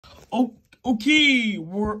Oh, okay,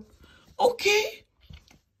 okay.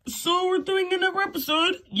 So we're doing another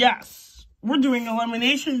episode? Yes, we're doing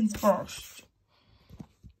eliminations first.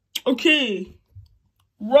 Okay,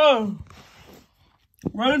 Run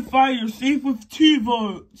and Fire, you're safe with 2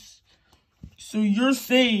 votes. So you're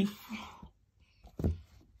safe.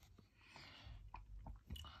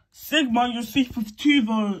 Sigma, you're safe with 2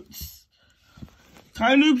 votes.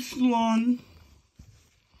 Tiny Upsilon,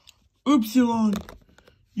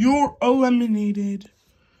 you're eliminated.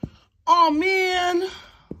 Oh man.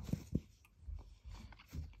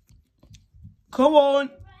 Come on,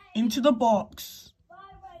 into the box.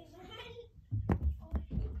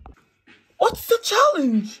 What's the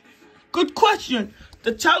challenge? Good question.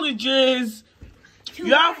 The challenge is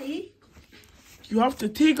you have to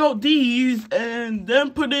take out these and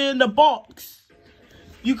then put it in the box.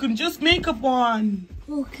 You can just make up one.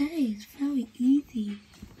 Okay, it's very easy.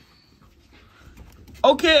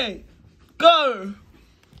 Okay, go.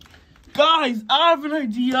 Guys, I have an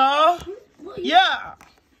idea. Yeah.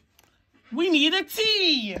 We need a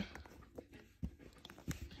tea.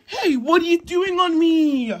 Hey, what are you doing on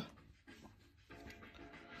me?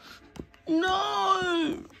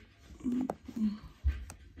 No.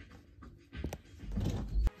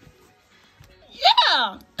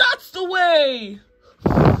 Yeah, that's the way.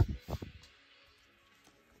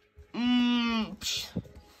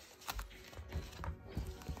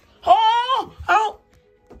 Oh,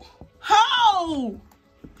 how?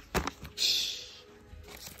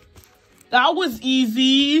 That was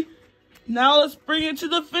easy. Now let's bring it to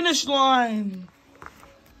the finish line.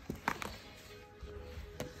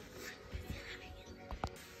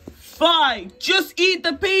 Fine, just eat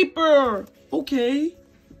the paper. Okay.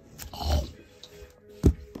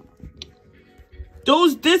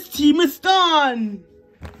 This team is done.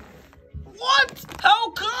 What?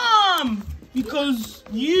 How come? Because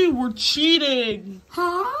you were cheating.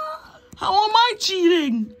 Huh? How am I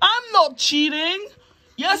cheating? I'm not cheating.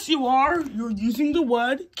 Yes, you are. You're using the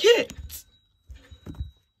word kit.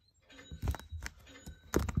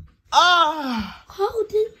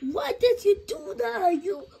 Why did you do that?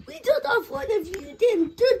 We did that for if you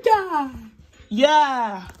didn't do that.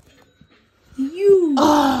 Yeah. You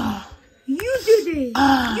did it.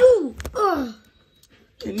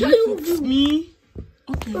 Can you fix me?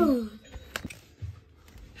 Okay.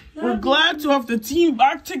 We're glad to have the team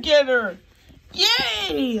back together.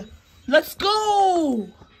 Yay! Let's go!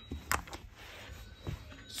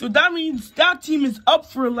 So that means that team is up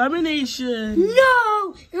for elimination.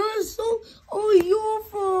 No! It was all your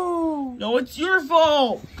fault. No, it's your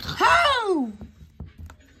fault. How?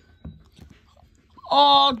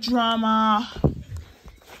 Oh, drama.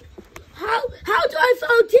 How do I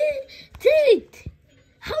foul it?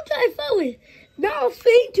 How do I foul it? Now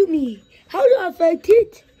explain to me. How do I fight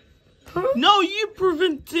it? Huh? No, you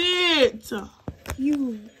prevent it.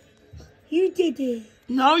 You did it.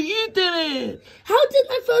 No, you did it. How did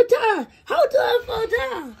I fall down? How did I fall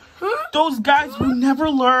down? Huh? Those guys will never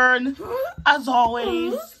learn. Huh? As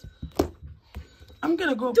always. I'm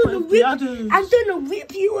gonna go play with the others. I'm gonna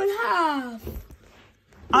rip you in half.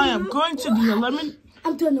 I am going to the elimination.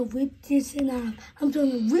 I'm gonna rip this in half. I'm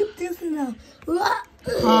gonna rip this in half.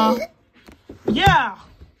 Yeah.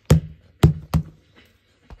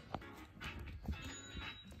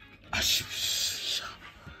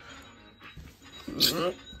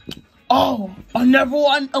 Oh, another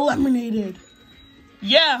one eliminated.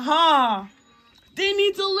 Yeah, huh? They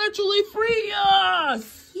need to literally free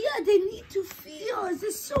us. Yeah, they need to free us.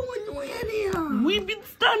 It's so annoying here. We've been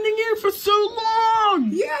standing here for so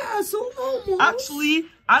long. Yeah, so long. Actually,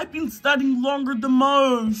 I've been studying longer the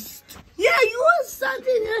most. Yeah, you were standing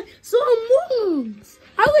here so long.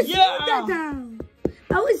 I was you that time.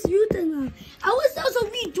 I was you that time. I was also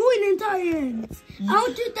redoing entire.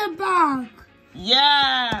 I'll do the back.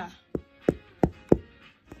 Yeah.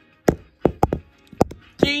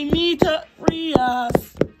 They need to free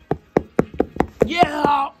us.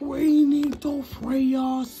 Yeah, we need to free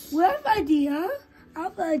us. We have an idea. I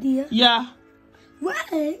have an idea. Yeah.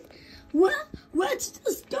 What's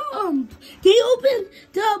the stump? They open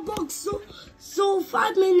the box so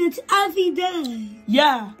 5 minutes every day.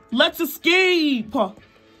 Yeah, let's escape.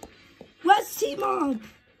 Let's team up.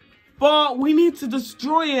 But we need to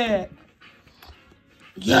destroy it.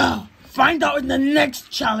 Yeah, find out in the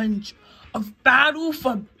next challenge of Battle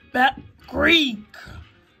for Bet Creek.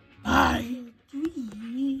 Bye. 3